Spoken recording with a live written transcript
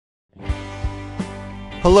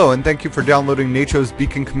Hello, and thank you for downloading NACHO's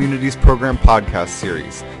Beacon Communities Program podcast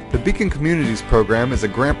series. The Beacon Communities Program is a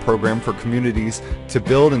grant program for communities to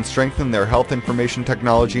build and strengthen their health information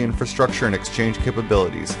technology infrastructure and exchange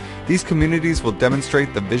capabilities. These communities will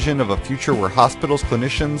demonstrate the vision of a future where hospitals,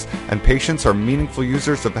 clinicians, and patients are meaningful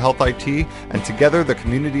users of health IT, and together the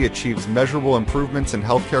community achieves measurable improvements in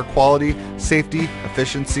healthcare quality, safety,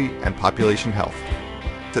 efficiency, and population health.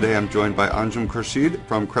 Today I'm joined by Anjum Khurshid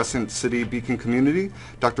from Crescent City Beacon Community.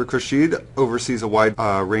 Dr. Khurshid oversees a wide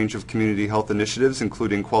range of community health initiatives,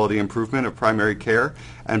 including quality improvement of primary care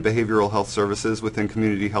and behavioral health services within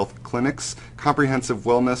community health clinics, comprehensive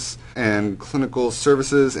wellness and clinical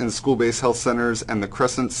services in school-based health centers, and the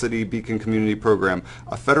Crescent City Beacon Community Program,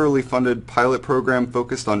 a federally funded pilot program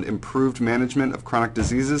focused on improved management of chronic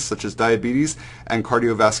diseases such as diabetes and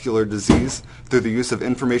cardiovascular disease through the use of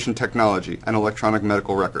information technology and electronic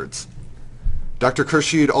medical records. Dr.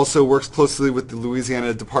 Khurshid also works closely with the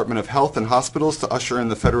Louisiana Department of Health and Hospitals to usher in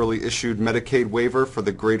the federally issued Medicaid waiver for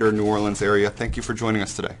the greater New Orleans area. Thank you for joining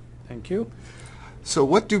us today. Thank you. So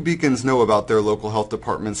what do Beacons know about their local health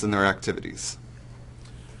departments and their activities?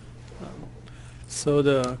 So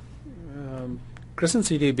the Crescent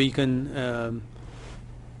City Beacon,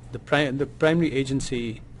 the primary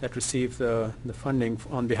agency that receives the funding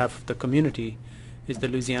on behalf of the community is the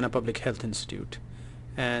Louisiana Public Health Institute.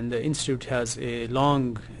 And the Institute has a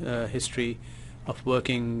long history of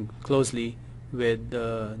working closely with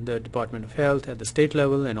the Department of Health at the state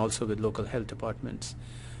level and also with local health departments.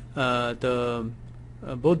 Both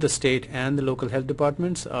the state and the local health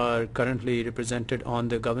departments are currently represented on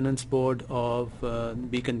the governance board of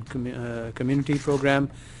Beacon Community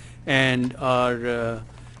Program and are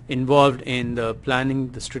involved in the planning,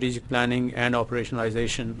 the strategic planning and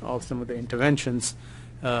operationalization of some of the interventions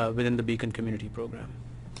within the Beacon Community Program.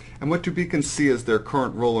 And what do Beacons see as their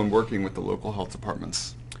current role in working with the local health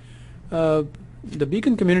departments? The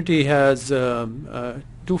Beacon community has a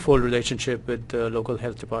twofold relationship with the local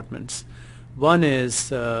health departments. One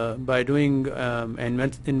is by doing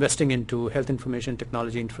investing into health information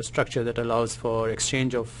technology infrastructure that allows for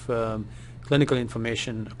exchange of clinical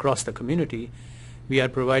information across the community. We are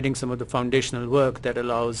providing some of the foundational work that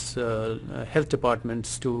allows health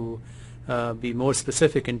departments to be more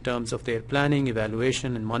specific in terms of their planning,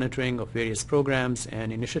 evaluation, and monitoring of various programs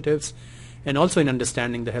and initiatives, and also in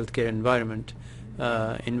understanding the healthcare environment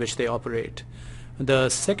in which they operate. The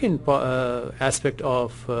second aspect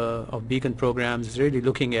of Beacon programs is really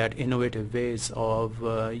looking at innovative ways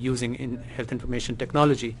of using health information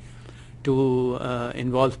technology to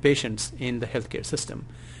involve patients in the healthcare system.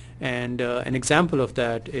 And an example of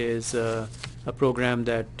that is a program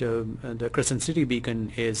that the Crescent City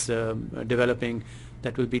Beacon is developing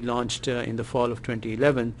that will be launched in the fall of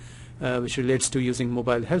 2011, which relates to using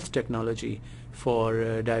mobile health technology for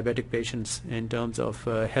diabetic patients in terms of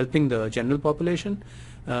helping the general population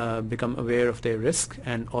become aware of their risk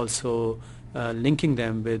and also linking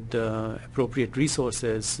them with appropriate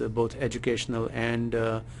resources, both educational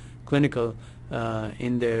and clinical,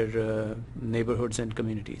 in their neighborhoods and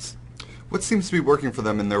communities. What seems to be working for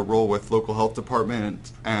them in their role with local health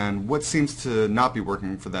department, and what seems to not be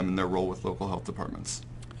working for them in their role with local health departments?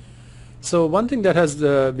 So one thing that has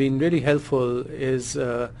been really helpful is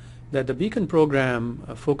that the Beacon program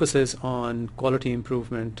focuses on quality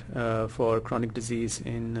improvement for chronic disease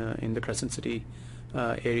in the Crescent City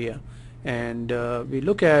area. And we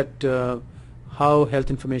look at how health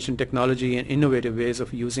information technology and innovative ways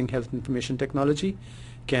of using health information technology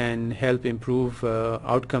can help improve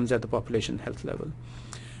outcomes at the population health level.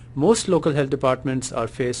 Most local health departments are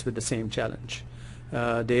faced with the same challenge.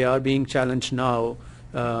 They are being challenged now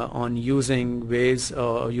on using ways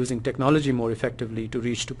using technology more effectively to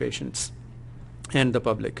reach to patients and the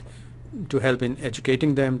public, to help in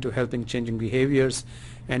educating them, to help in changing behaviors,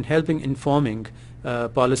 and helping informing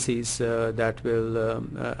policies that will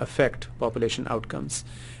affect population outcomes.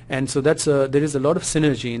 And so there is a lot of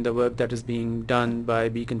synergy in the work that is being done by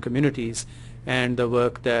Beacon communities and the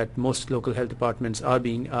work that most local health departments are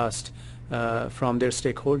being asked from their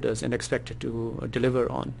stakeholders and expected to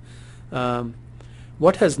deliver on.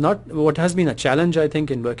 What has been a challenge, I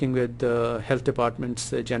think, in working with health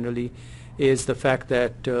departments generally is the fact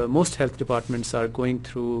that most health departments are going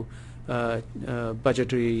through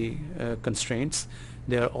budgetary constraints.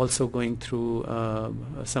 They are also going through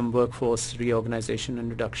some workforce reorganization and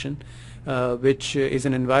reduction, which is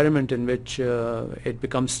an environment in which it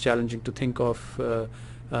becomes challenging to think of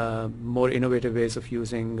more innovative ways of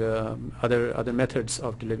using other methods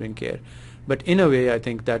of delivering care. But in a way, I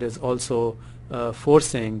think that is also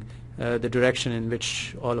forcing the direction in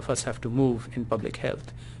which all of us have to move in public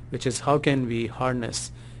health. which is how can we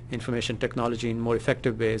harness information technology in more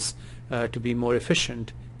effective ways to be more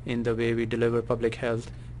efficient in the way we deliver public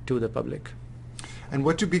health to the public. And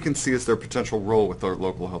what do Beacon see as their potential role with our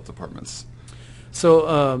local health departments?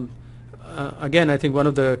 So again, I think one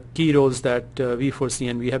of the key roles that we foresee,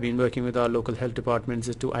 and we have been working with our local health departments,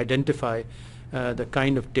 is to identify the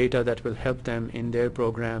kind of data that will help them in their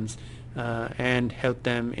programs and help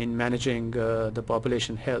them in managing the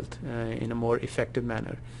population health in a more effective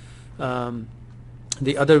manner.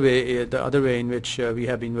 The other way in which we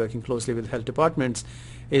have been working closely with health departments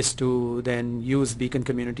is to then use beacon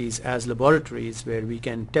communities as laboratories where we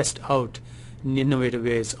can test out innovative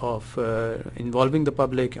ways of involving the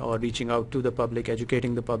public or reaching out to the public,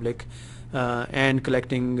 educating the public, and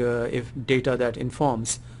collecting data that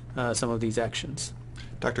informs some of these actions.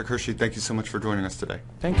 Dr. Khurshid, thank you so much for joining us today.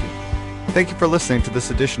 Thank you. Thank you for listening to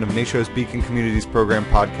this edition of NACCHO's Beacon Communities Program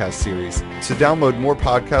podcast series. To download more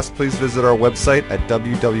podcasts, please visit our website at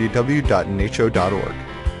www.naccho.org.